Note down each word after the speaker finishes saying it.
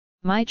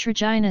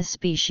Mitragyna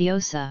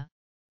speciosa,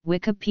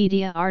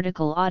 Wikipedia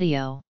article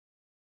audio.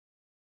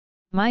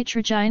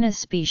 Mitragyna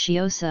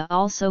speciosa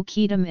also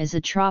Ketum is a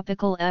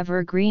tropical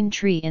evergreen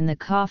tree in the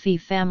coffee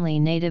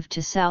family native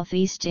to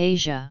Southeast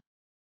Asia.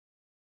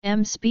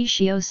 M.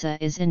 speciosa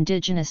is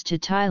indigenous to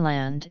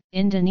Thailand,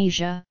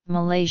 Indonesia,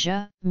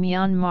 Malaysia,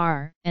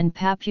 Myanmar, and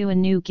Papua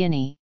New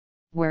Guinea,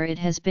 where it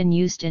has been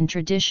used in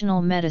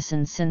traditional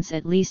medicine since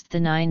at least the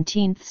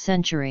 19th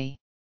century.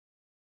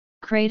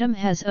 Kratom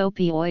has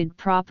opioid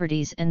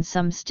properties and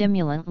some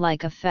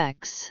stimulant-like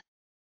effects.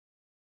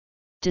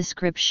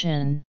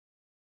 Description: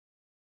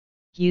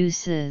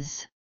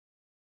 Uses: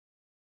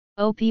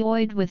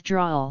 Opioid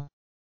withdrawal,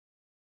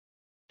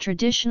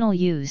 traditional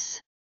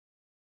use,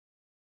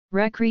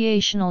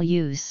 recreational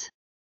use,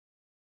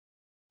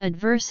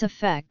 adverse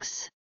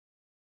effects,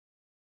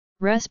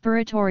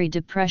 respiratory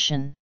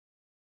depression,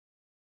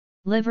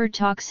 liver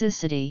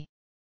toxicity,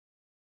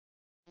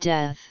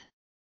 death.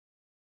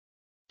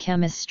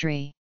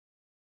 Chemistry,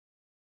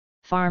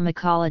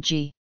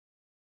 pharmacology,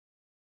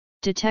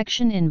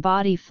 detection in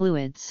body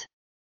fluids,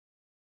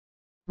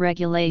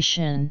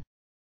 regulation.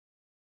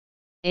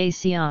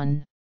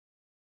 ASEAN,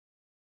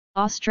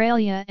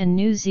 Australia and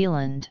New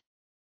Zealand,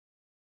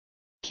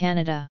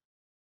 Canada,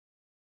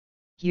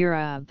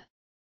 Europe,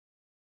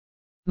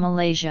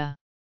 Malaysia,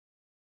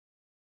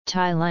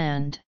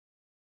 Thailand,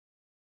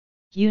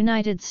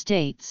 United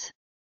States.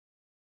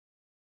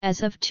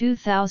 As of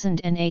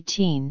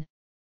 2018,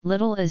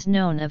 little is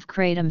known of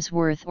kratom's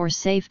worth or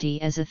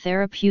safety as a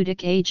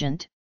therapeutic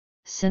agent,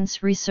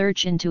 since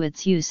research into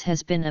its use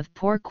has been of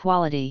poor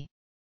quality.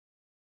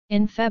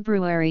 In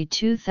February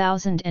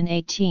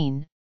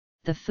 2018,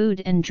 the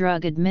Food and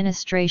Drug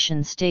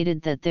Administration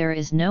stated that there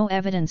is no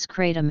evidence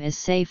kratom is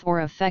safe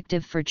or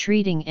effective for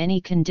treating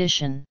any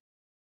condition.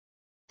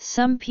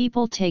 Some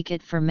people take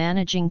it for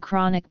managing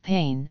chronic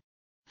pain,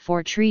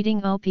 for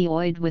treating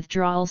opioid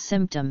withdrawal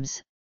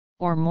symptoms,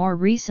 or more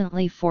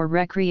recently for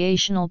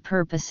recreational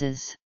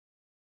purposes.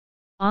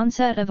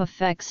 Onset of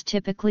effects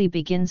typically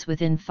begins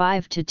within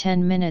 5 to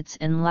 10 minutes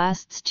and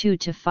lasts 2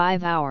 to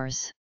 5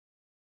 hours.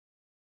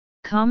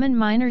 Common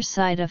minor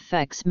side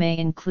effects may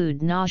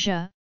include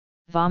nausea,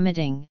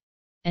 vomiting,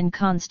 and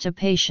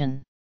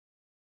constipation.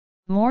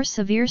 More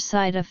severe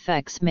side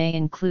effects may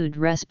include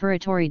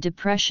respiratory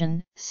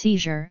depression,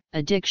 seizure,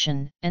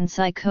 addiction, and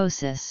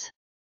psychosis.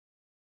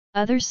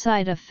 Other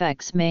side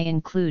effects may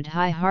include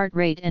high heart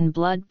rate and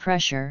blood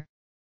pressure,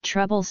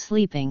 trouble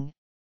sleeping,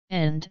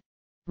 and,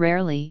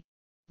 rarely,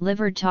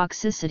 liver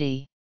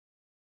toxicity.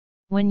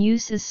 When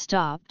use is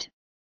stopped,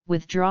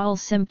 withdrawal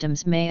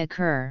symptoms may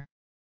occur.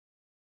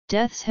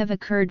 Deaths have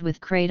occurred with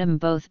kratom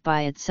both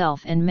by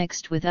itself and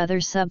mixed with other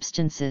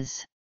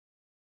substances.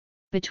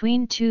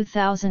 Between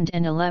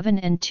 2011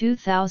 and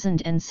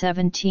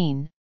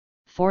 2017,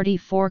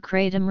 44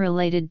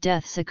 kratom-related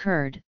deaths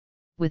occurred,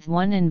 with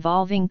one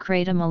involving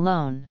kratom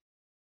alone.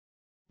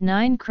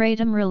 9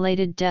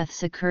 kratom-related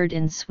deaths occurred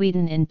in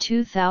Sweden in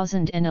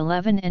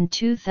 2011 and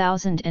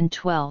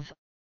 2012,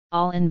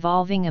 all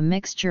involving a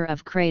mixture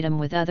of kratom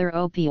with other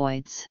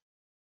opioids.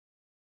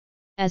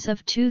 As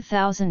of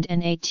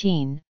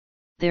 2018,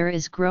 there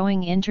is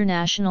growing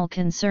international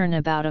concern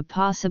about a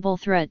possible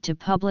threat to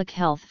public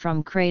health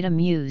from kratom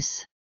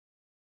use.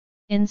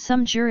 In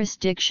some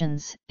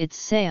jurisdictions, its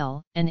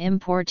sale and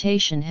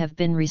importation have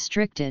been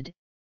restricted,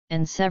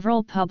 and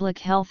several public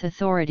health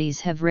authorities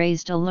have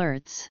raised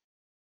alerts.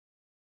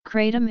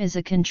 Kratom is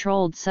a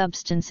controlled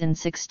substance in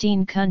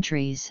 16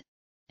 countries,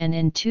 and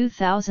in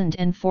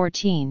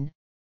 2014,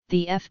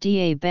 the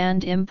FDA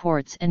banned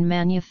imports and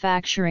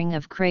manufacturing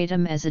of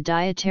kratom as a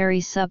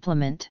dietary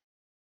supplement.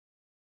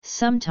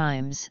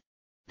 Sometimes,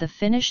 the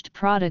finished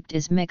product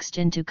is mixed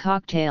into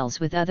cocktails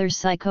with other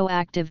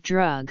psychoactive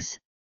drugs,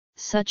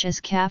 such as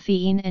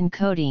caffeine and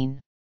codeine.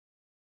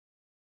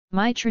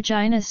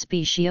 Mitragyna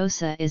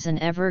speciosa is an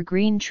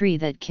evergreen tree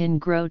that can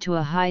grow to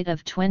a height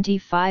of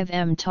 25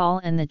 m tall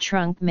and the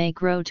trunk may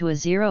grow to a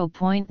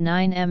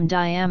 0.9 m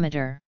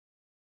diameter.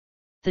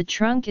 The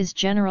trunk is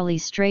generally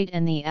straight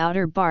and the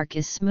outer bark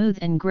is smooth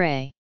and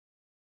gray.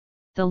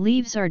 The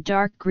leaves are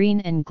dark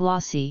green and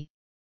glossy,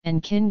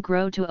 and can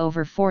grow to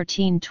over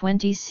 14-20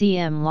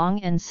 cm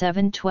long and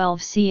 7-12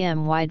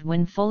 cm wide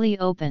when fully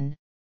open,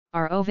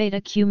 are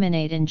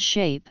ovate-acuminate in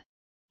shape,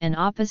 and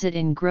opposite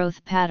in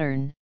growth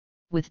pattern,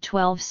 with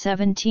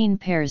 12-17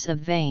 pairs of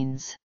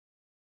veins.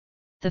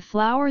 The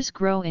flowers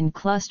grow in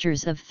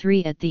clusters of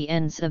 3 at the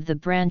ends of the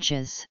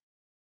branches.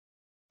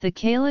 The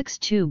calyx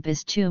tube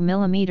is 2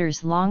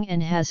 mm long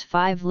and has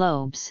 5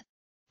 lobes,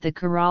 the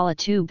corolla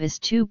tube is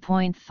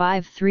 2.53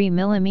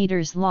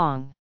 mm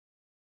long.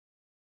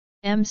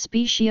 M.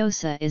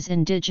 speciosa is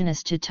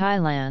indigenous to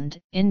Thailand,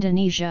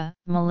 Indonesia,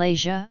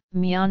 Malaysia,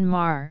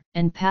 Myanmar,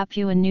 and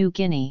Papua New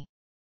Guinea.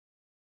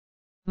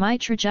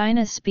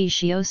 Mitragyna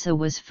speciosa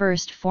was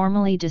first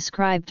formally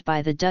described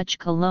by the Dutch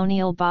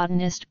colonial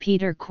botanist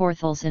Peter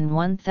Corthels in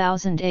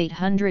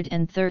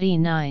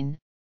 1839,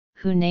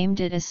 who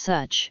named it as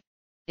such.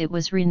 it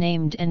was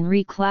renamed and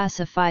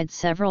reclassified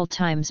several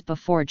times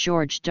before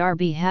George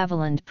Darby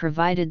Haviland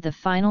provided the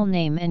final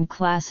name and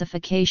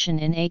classification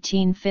in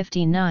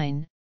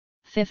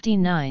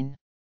 1859.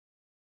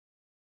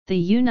 The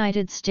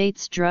United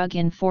States Drug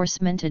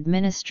Enforcement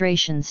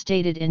Administration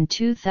stated in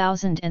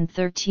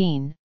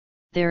 2013,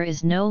 there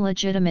is no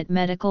legitimate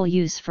medical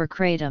use for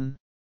kratom.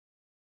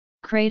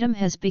 Kratom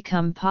has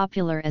become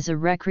popular as a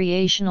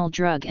recreational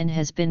drug and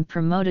has been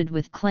promoted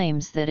with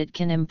claims that it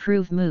can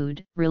improve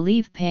mood,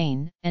 relieve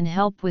pain, and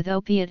help with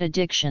opiate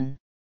addiction.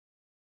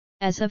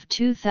 As of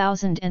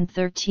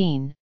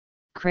 2013,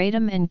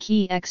 kratom and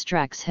key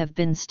extracts have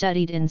been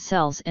studied in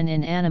cells and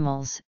in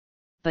animals,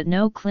 but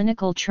no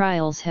clinical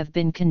trials have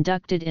been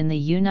conducted in the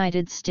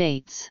United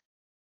States.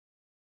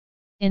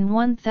 In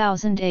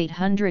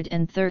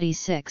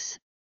 1836,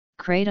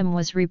 kratom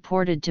was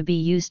reported to be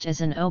used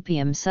as an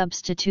opium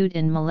substitute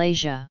in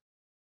Malaysia.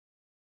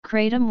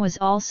 Kratom was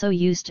also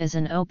used as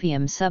an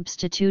opium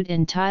substitute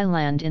in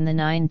Thailand in the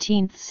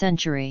 19th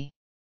century.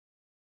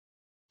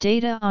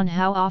 Data on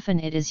how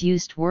often it is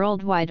used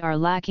worldwide are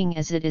lacking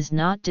as it is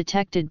not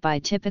detected by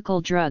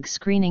typical drug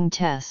screening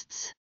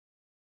tests.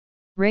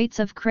 Rates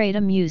of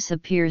kratom use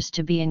appears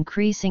to be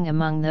increasing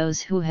among those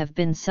who have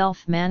been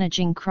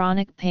self-managing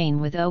chronic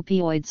pain with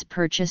opioids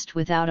purchased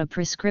without a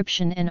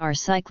prescription and are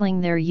cycling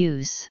their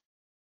use.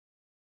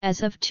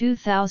 As of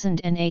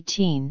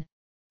 2018,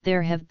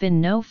 there have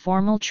been no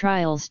formal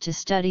trials to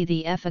study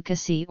the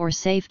efficacy or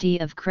safety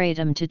of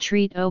kratom to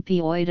treat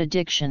opioid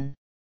addiction.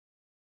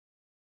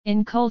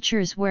 In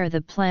cultures where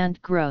the plant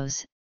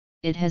grows,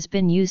 it has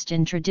been used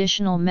in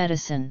traditional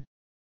medicine.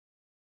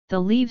 The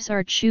leaves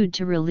are chewed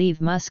to relieve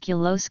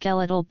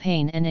musculoskeletal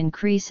pain and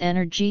increase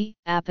energy,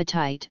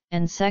 appetite,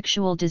 and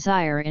sexual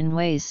desire in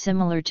ways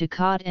similar to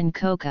khat and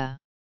coca.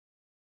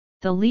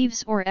 The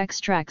leaves or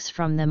extracts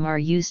from them are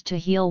used to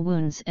heal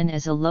wounds and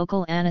as a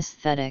local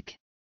anesthetic.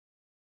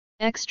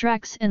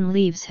 Extracts and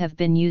leaves have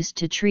been used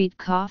to treat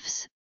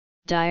coughs,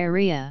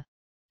 diarrhea,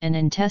 and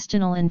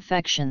intestinal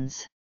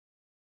infections.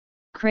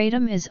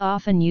 Kratom is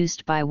often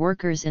used by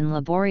workers in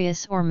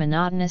laborious or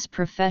monotonous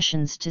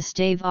professions to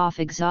stave off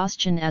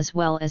exhaustion as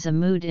well as a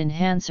mood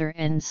enhancer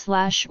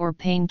and/or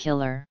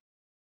painkiller.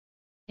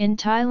 In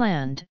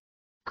Thailand,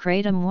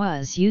 kratom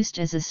was used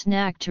as a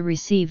snack to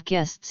receive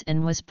guests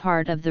and was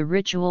part of the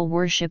ritual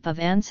worship of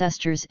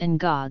ancestors and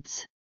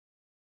gods.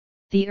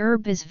 The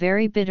herb is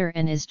very bitter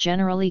and is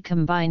generally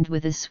combined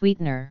with a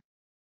sweetener.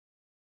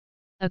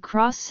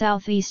 Across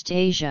Southeast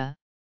Asia,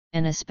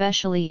 and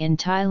especially in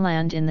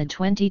Thailand in the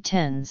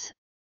 2010s,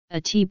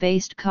 a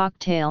tea-based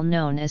cocktail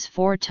known as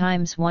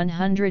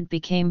 4x100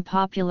 became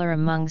popular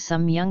among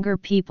some younger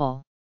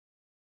people.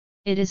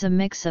 It is a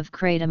mix of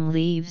kratom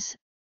leaves,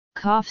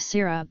 cough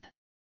syrup,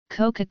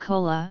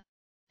 Coca-Cola,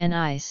 and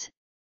ice.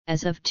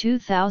 As of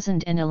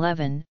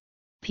 2011,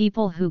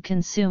 people who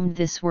consumed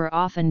this were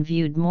often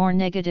viewed more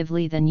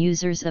negatively than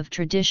users of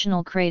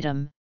traditional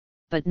kratom,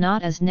 but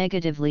not as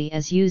negatively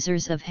as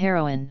users of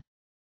heroin.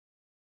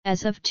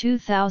 As of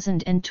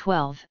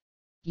 2012,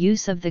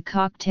 use of the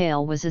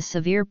cocktail was a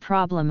severe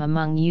problem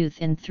among youth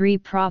in 3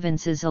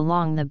 provinces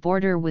along the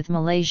border with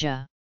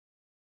Malaysia.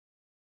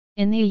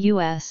 In the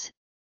US,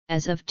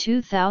 as of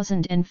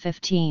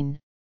 2015,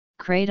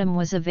 kratom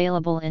was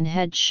available in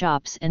head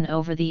shops and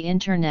over the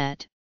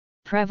Internet.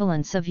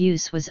 Prevalence of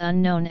use was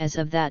unknown as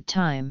of that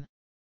time.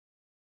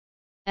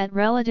 At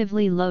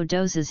relatively low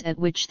doses at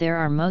which there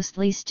are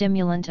mostly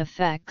stimulant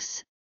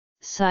effects,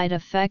 side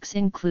effects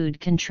include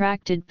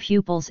contracted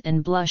pupils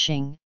and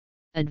blushing.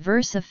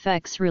 Adverse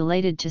effects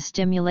related to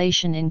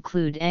stimulation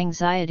include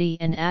anxiety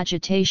and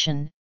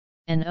agitation,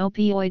 and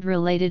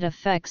opioid-related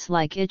effects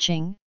like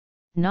itching,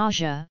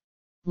 nausea,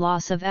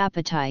 loss of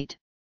appetite,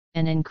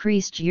 and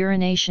increased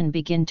urination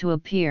begin to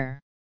appear.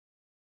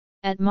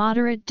 At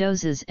moderate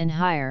doses and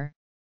higher,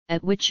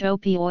 at which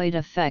opioid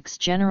effects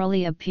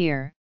generally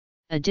appear,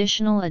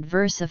 additional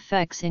adverse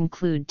effects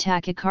include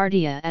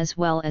tachycardia as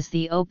well as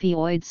the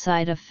opioid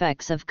side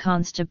effects of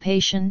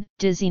constipation,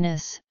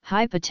 dizziness,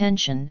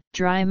 hypotension,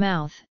 dry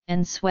mouth,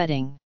 and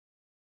sweating.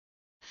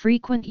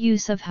 Frequent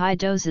use of high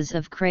doses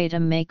of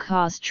kratom may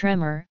cause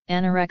tremor,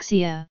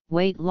 anorexia,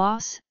 weight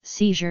loss,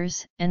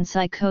 seizures, and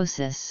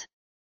psychosis.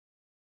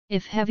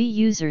 If heavy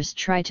users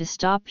try to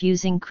stop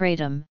using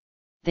kratom,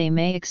 they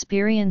may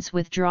experience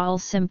withdrawal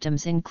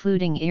symptoms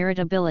including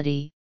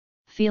irritability,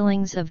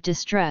 feelings of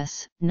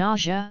distress,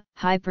 nausea,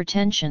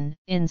 hypertension,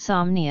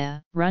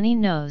 insomnia, runny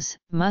nose,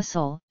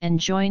 muscle and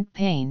joint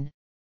pain,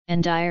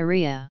 and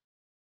diarrhea.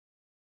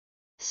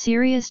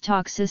 Serious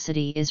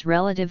toxicity is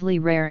relatively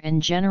rare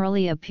and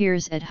generally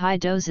appears at high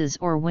doses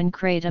or when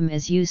kratom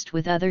is used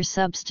with other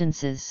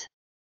substances.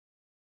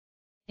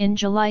 In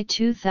July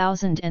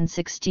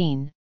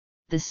 2016,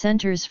 the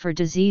Centers for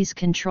Disease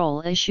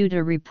Control issued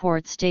a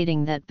report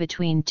stating that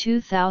between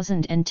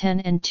 2010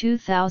 and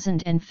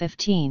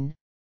 2015,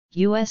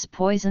 U.S.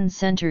 poison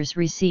centers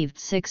received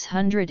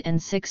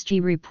 660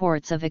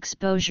 reports of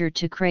exposure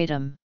to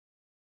kratom.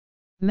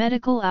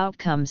 Medical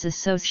outcomes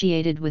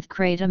associated with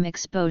kratom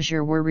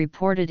exposure were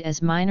reported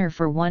as minor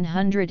for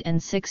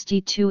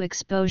 162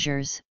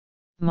 exposures,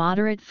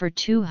 moderate for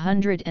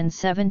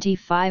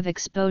 275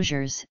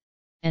 exposures,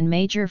 and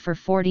major for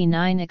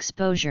 49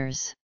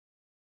 exposures.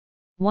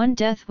 One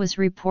death was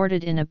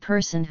reported in a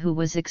person who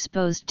was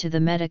exposed to the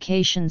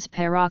medications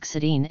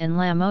paroxetine and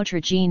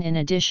lamotrigine in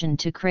addition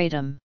to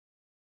kratom.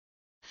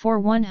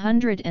 For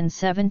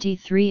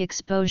 173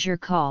 exposure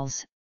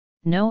calls,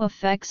 no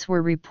effects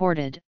were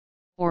reported,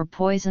 or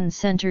poison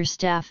center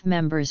staff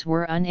members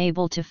were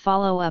unable to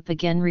follow up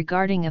again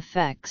regarding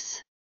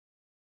effects.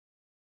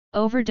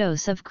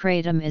 Overdose of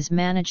kratom is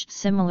managed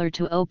similar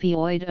to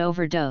opioid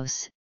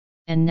overdose,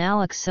 and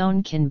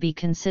naloxone can be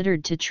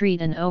considered to treat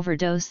an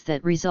overdose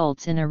that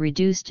results in a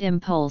reduced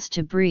impulse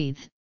to breathe,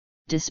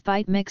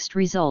 despite mixed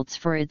results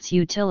for its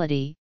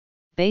utility,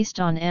 based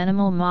on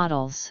animal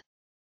models.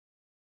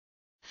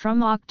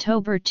 From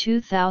October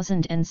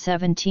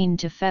 2017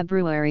 to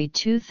February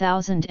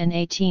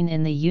 2018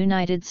 in the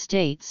United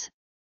States,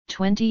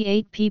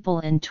 28 people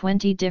in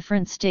 20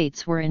 different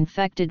states were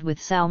infected with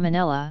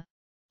Salmonella,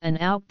 an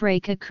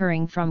outbreak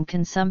occurring from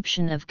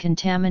consumption of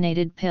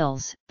contaminated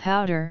pills,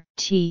 powder,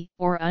 tea,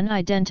 or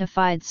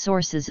unidentified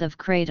sources of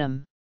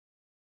kratom.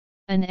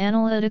 An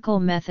analytical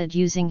method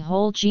using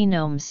whole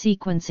genome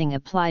sequencing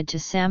applied to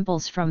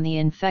samples from the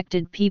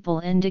infected people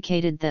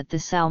indicated that the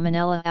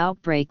Salmonella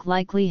outbreak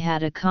likely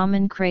had a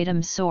common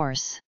kratom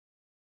source.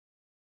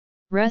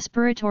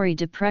 Respiratory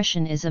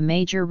depression is a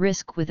major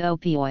risk with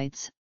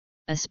opioids,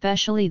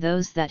 especially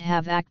those that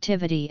have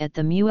activity at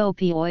the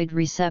mu-opioid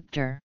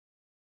receptor.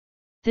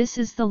 This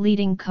is the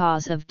leading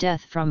cause of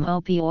death from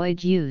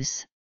opioid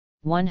use,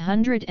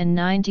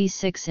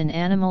 196 in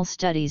animal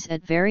studies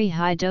at very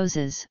high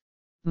doses.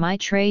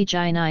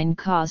 Mitragyna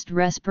caused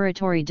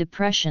respiratory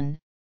depression,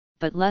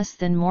 but less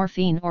than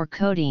morphine or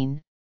codeine,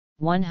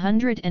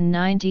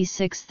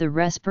 196. The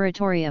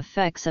respiratory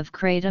effects of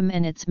kratom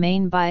and its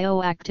main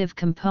bioactive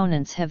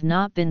components have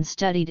not been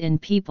studied in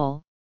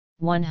people,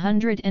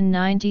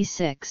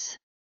 196.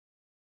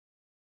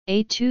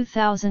 A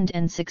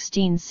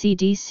 2016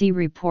 CDC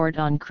report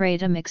on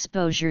kratom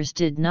exposures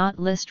did not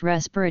list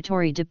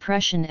respiratory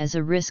depression as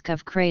a risk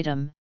of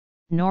kratom,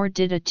 nor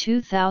did a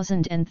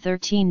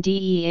 2013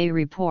 DEA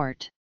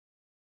report.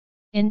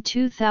 In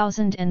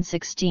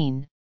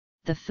 2016,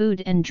 the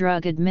Food and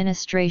Drug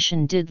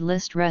Administration did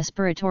list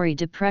respiratory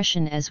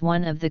depression as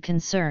one of the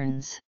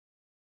concerns.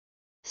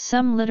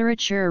 Some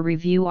literature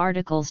review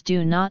articles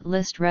do not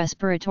list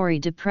respiratory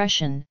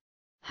depression,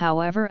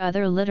 however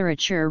other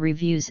literature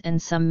reviews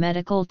and some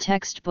medical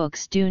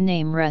textbooks do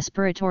name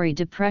respiratory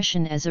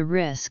depression as a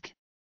risk.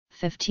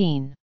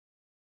 15.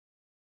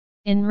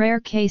 In rare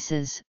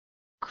cases,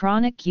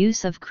 chronic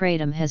use of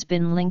kratom has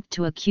been linked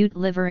to acute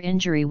liver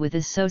injury with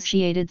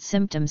associated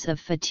symptoms of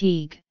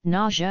fatigue,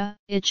 nausea,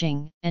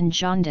 itching, and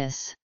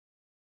jaundice.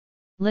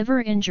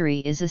 Liver injury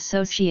is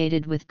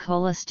associated with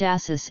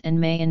cholestasis and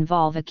may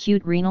involve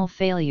acute renal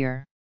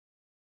failure.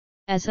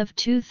 As of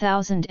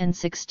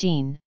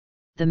 2016,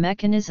 the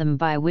mechanism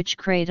by which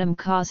kratom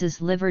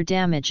causes liver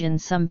damage in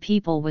some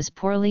people was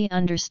poorly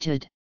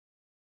understood.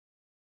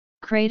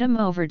 Kratom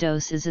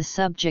overdose is a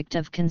subject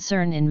of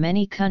concern in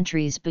many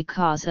countries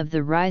because of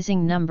the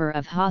rising number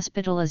of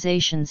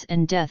hospitalizations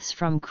and deaths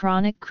from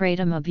chronic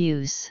kratom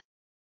abuse.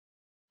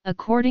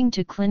 According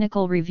to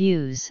clinical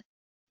reviews,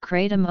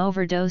 kratom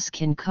overdose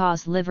can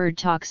cause liver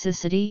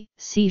toxicity,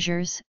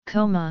 seizures,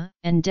 coma,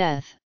 and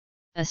death,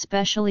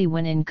 especially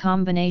when in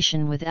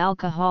combination with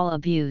alcohol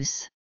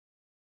abuse.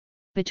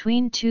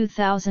 Between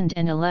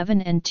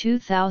 2011 and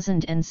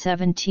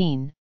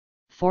 2017,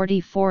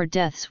 44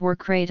 deaths were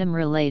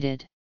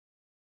kratom-related.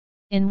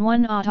 In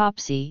one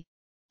autopsy,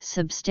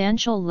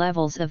 substantial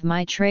levels of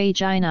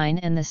mitragyna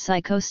and the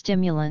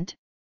psychostimulant,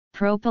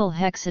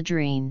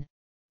 propylhexedrine,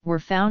 were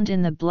found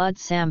in the blood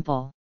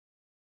sample.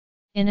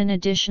 In an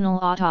additional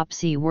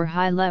autopsy were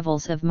high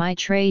levels of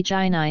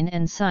mitragyna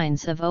and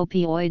signs of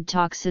opioid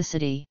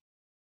toxicity.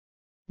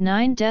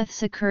 9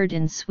 deaths occurred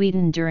in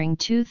Sweden during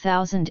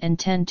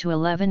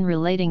 2010-11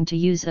 relating to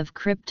use of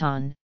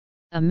krypton,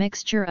 a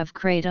mixture of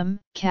kratom,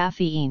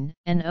 caffeine,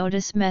 and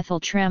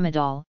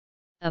otis-methyltramadol,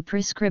 a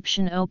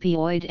prescription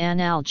opioid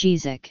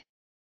analgesic.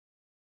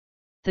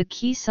 The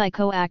key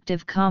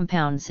psychoactive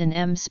compounds in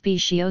M.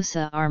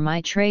 speciosa are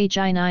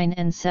mitragyna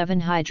and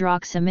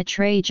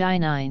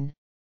 7-hydroxymitragyna,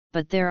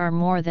 but there are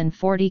more than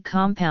 40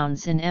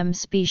 compounds in M.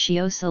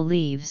 speciosa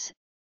leaves,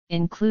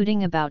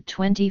 including about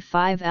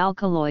 25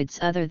 alkaloids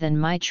other than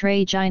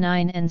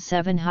mitragyna and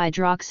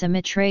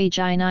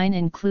 7-hydroxymitragyna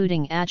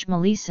including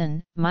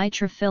ajmalicin,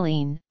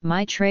 mitraphyline,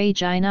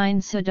 mitragyna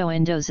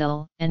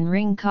pseudoindazole, and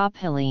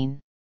ringcopylene.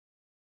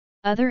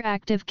 Other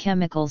active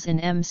chemicals in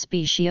M.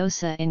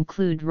 speciosa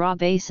include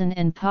ribosine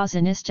and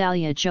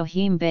posinistalia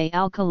johimbay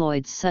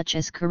alkaloids such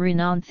as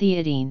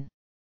carnothiodine.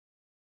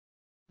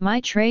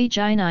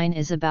 Mitragyna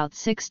is about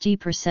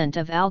 60%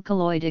 of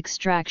alkaloid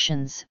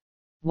extractions,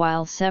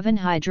 while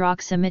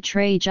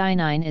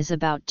 7-hydroxymitragyna is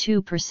about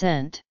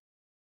 2%.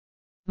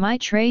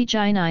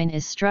 Mitragyna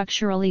is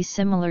structurally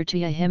similar to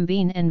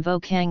yihimbine and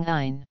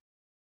vocaine.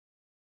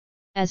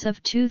 As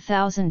of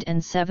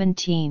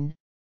 2017,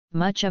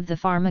 much of the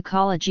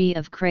pharmacology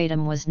of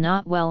kratom was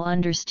not well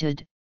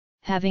understood,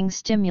 having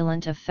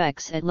stimulant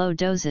effects at low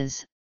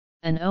doses,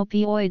 an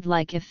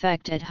opioid-like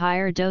effect at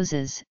higher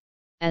doses,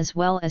 as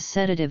well as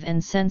sedative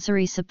and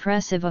sensory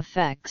suppressive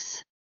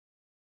effects.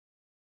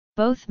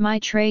 Both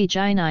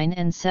mitragyna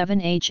and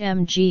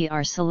 7-HMG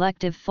are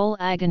selective full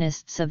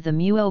agonists of the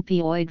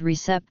mu-opioid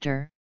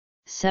receptor.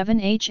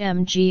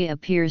 7-HMG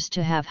appears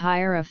to have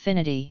higher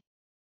affinity.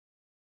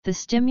 The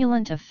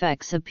stimulant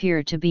effects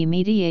appear to be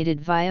mediated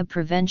via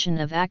prevention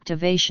of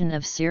activation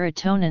of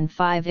serotonin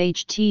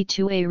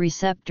 5-HT2A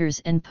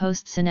receptors and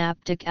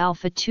postsynaptic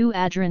alpha-2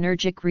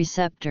 adrenergic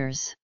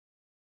receptors.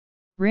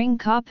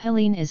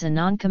 Ringcopylene is a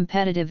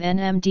non-competitive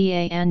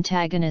NMDA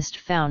antagonist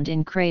found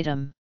in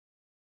kratom.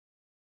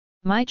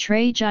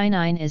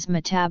 Mitragyna is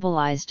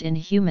metabolized in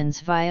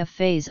humans via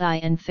phase I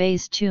and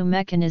phase II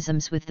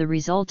mechanisms with the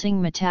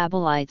resulting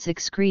metabolites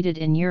excreted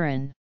in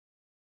urine.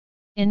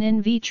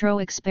 In vitro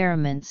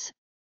experiments,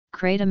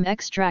 kratom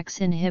extracts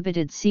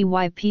inhibited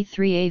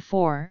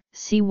CYP3A4,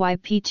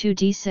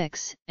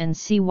 CYP2D6, and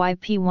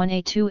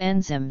CYP1A2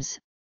 enzymes,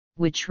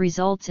 which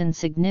results in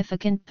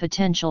significant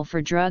potential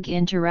for drug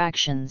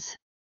interactions.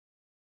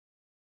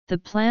 The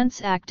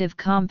plant's active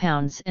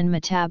compounds and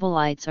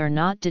metabolites are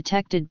not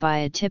detected by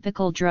a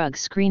typical drug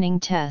screening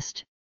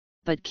test,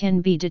 but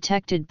can be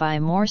detected by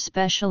more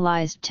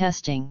specialized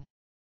testing.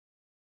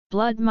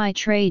 Blood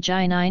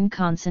mitragyna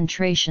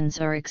concentrations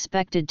are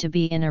expected to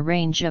be in a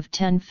range of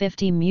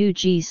 1050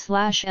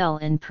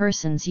 μg/L in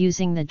persons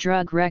using the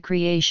drug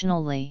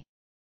recreationally.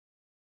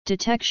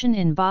 Detection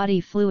in body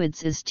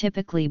fluids is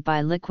typically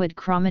by liquid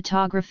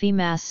chromatography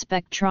mass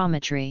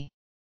spectrometry.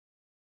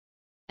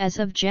 As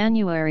of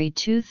January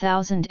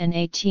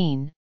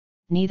 2018,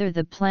 neither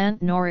the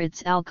plant nor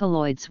its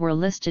alkaloids were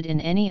listed in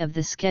any of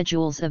the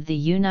schedules of the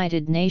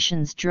United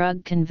Nations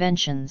Drug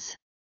Conventions.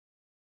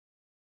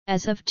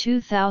 As of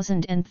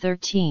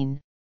 2013,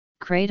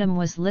 kratom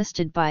was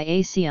listed by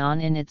ASEAN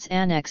in its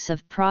Annex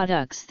of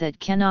products that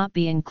cannot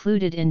be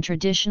included in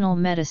traditional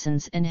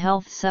medicines and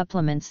health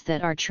supplements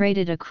that are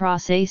traded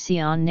across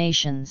ASEAN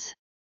nations.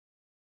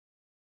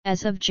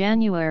 As of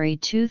January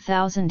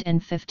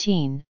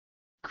 2015,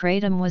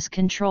 kratom was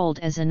controlled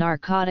as a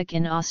narcotic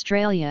in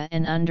Australia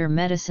and under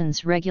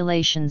Medicines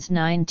Regulations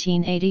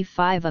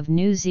 1985 of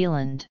New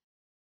Zealand.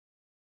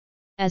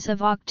 As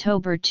of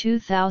October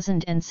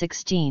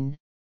 2016,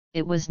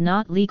 it was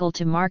not legal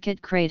to market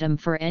kratom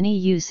for any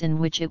use in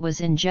which it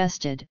was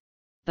ingested,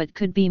 but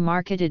could be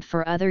marketed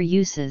for other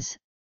uses,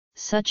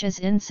 such as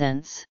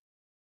incense.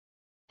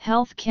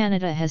 Health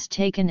Canada has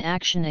taken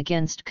action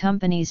against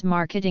companies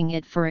marketing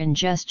it for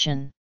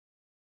ingestion.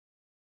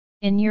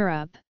 In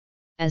Europe,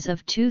 as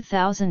of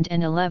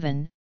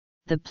 2011,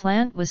 the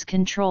plant was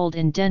controlled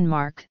in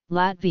Denmark,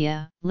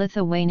 Latvia,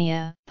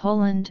 Lithuania,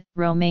 Poland,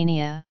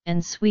 Romania,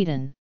 and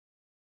Sweden.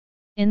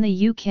 In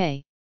the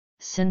UK,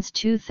 since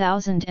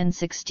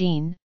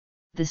 2016,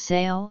 the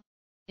sale,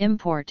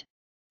 import,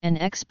 and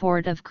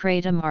export of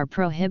kratom are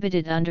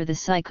prohibited under the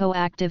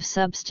Psychoactive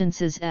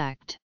Substances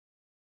Act.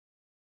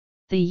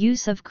 The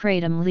use of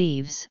kratom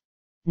leaves,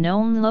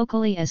 known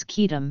locally as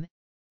ketam,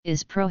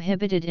 is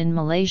prohibited in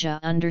Malaysia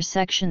under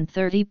Section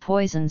 30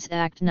 Poisons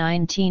Act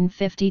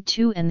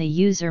 1952 and the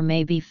user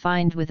may be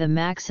fined with a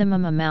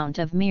maximum amount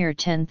of mere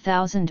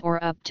 10,000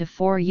 or up to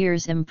 4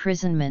 years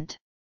imprisonment.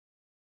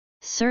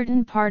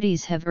 Certain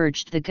parties have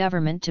urged the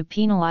government to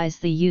penalize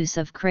the use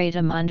of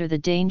kratom under the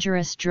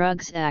Dangerous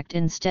Drugs Act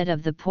instead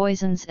of the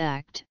Poisons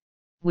Act,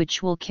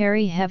 which will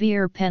carry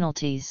heavier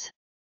penalties.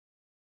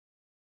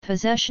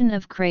 Possession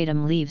of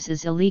kratom leaves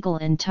is illegal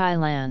in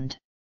Thailand.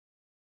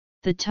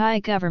 The Thai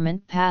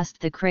government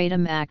passed the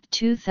Kratom Act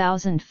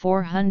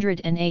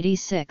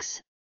 2486,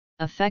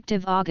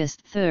 effective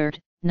August 3,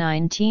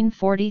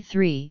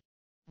 1943,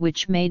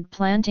 which made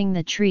planting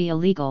the tree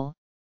illegal,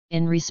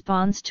 in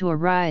response to a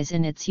rise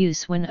in its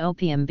use when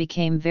opium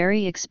became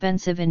very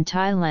expensive in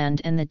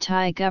Thailand and the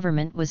Thai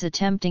government was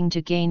attempting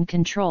to gain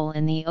control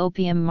in the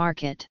opium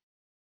market.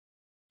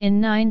 In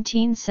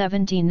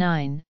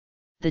 1979,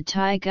 the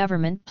Thai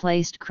government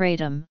placed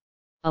kratom,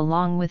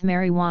 along with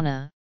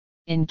marijuana,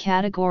 in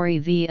Category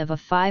V of a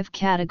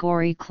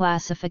 5-category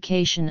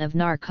classification of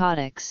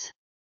narcotics.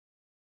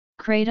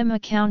 Kratom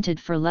accounted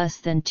for less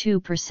than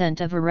 2%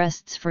 of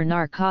arrests for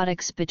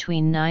narcotics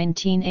between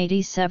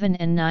 1987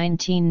 and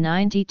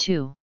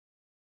 1992.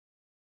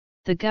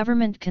 The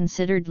government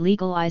considered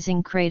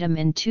legalizing kratom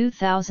in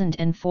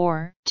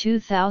 2004,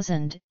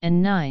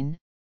 2009,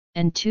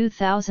 and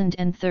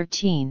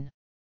 2013.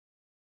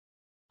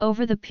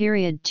 Over the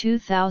period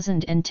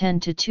 2010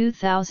 to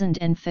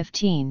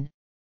 2015,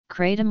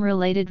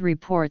 kratom-related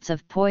reports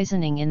of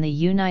poisoning in the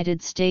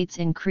United States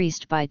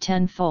increased by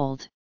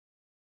tenfold.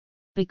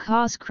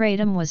 Because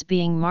kratom was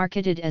being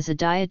marketed as a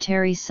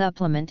dietary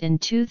supplement in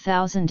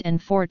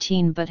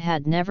 2014 but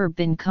had never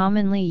been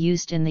commonly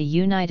used in the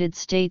United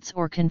States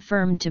or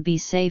confirmed to be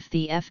safe,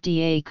 the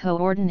FDA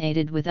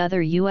coordinated with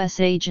other U.S.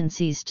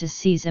 agencies to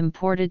seize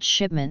imported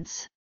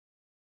shipments.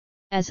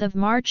 As of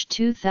March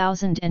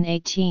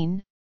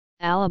 2018,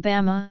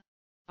 Alabama,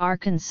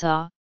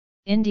 Arkansas,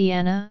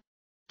 Indiana,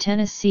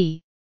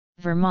 Tennessee,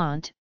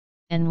 Vermont,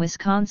 and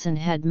Wisconsin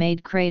had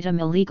made kratom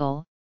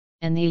illegal,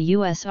 and the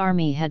U.S.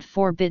 Army had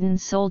forbidden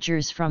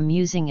soldiers from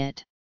using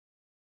it.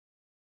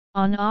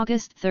 On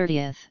August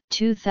 30,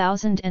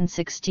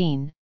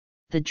 2016,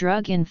 the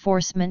Drug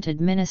Enforcement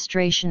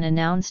Administration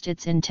announced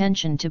its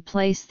intention to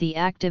place the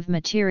active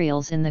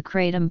materials in the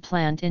kratom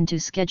plant into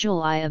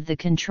Schedule I of the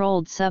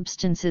Controlled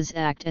Substances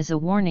Act as a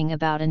warning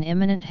about an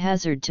imminent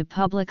hazard to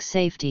public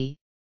safety,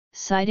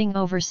 citing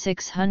over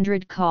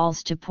 600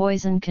 calls to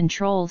poison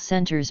control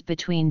centers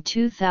between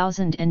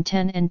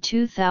 2010 and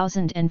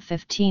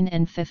 2015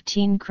 and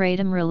 15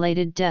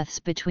 kratom-related deaths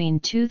between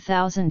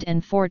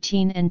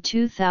 2014 and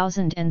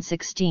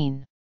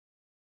 2016.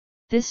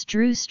 This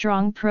drew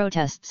strong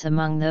protests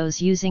among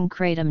those using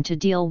kratom to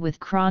deal with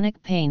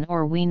chronic pain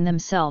or wean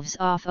themselves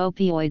off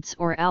opioids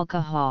or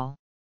alcohol.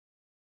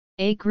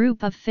 A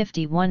group of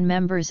 51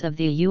 members of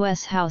the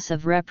U.S. House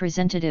of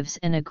Representatives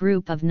and a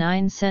group of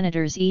 9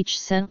 senators each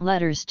sent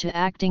letters to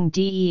acting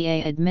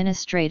DEA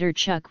Administrator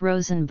Chuck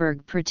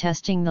Rosenberg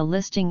protesting the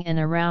listing, and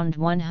around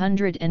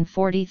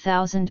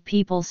 140,000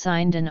 people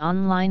signed an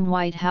online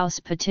White House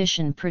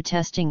petition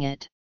protesting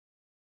it.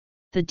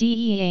 The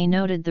DEA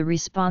noted the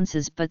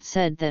responses but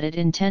said that it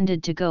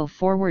intended to go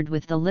forward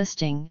with the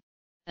listing.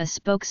 A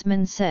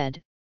spokesman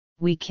said,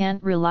 "We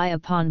can't rely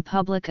upon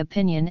public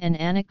opinion and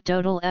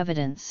anecdotal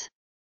evidence.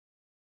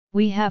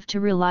 We have to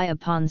rely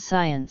upon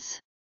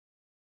science."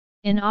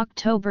 In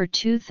October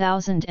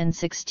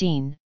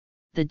 2016,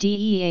 the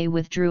DEA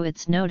withdrew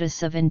its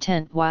notice of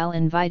intent while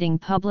inviting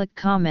public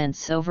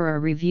comments over a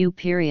review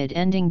period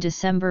ending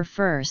December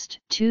 1,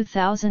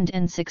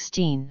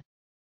 2016.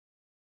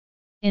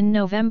 In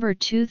November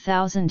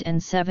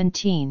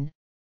 2017,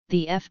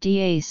 the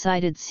FDA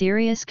cited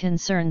serious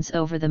concerns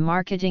over the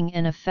marketing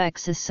and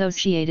effects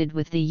associated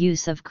with the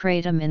use of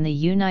kratom in the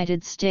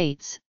United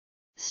States,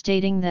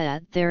 stating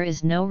that there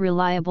is no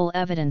reliable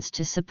evidence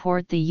to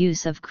support the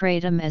use of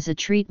kratom as a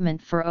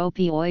treatment for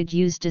opioid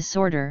use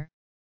disorder.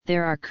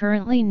 There are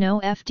currently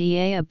no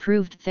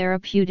FDA-approved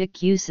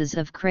therapeutic uses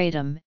of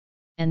kratom,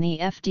 and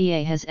the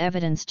FDA has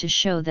evidence to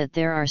show that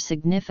there are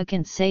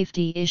significant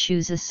safety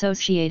issues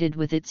associated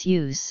with its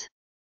use.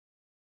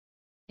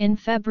 In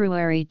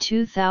February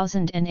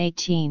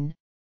 2018,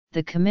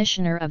 the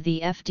Commissioner of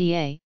the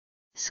FDA,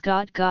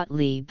 Scott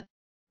Gottlieb,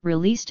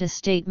 released a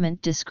statement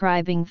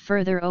describing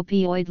further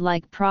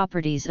opioid-like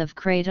properties of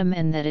kratom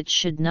and that it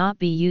should not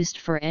be used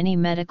for any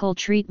medical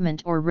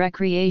treatment or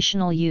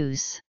recreational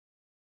use.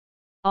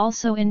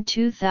 Also in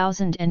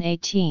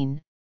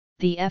 2018,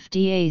 the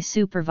FDA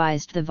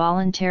supervised the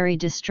voluntary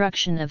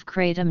destruction of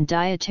kratom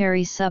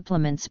dietary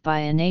supplements by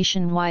a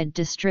nationwide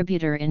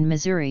distributor in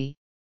Missouri,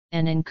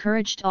 and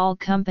encouraged all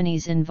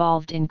companies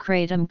involved in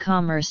kratom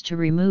commerce to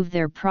remove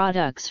their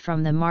products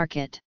from the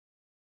market.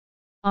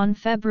 On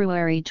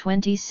February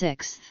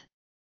 26,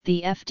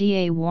 the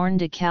FDA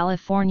warned a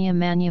California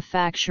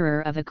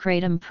manufacturer of a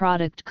kratom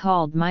product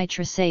called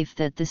Mitragyna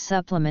that the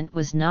supplement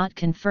was not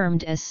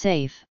confirmed as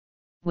safe,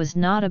 was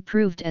not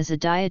approved as a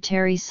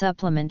dietary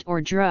supplement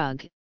or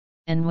drug,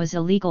 and was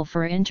illegal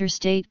for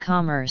interstate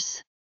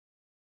commerce.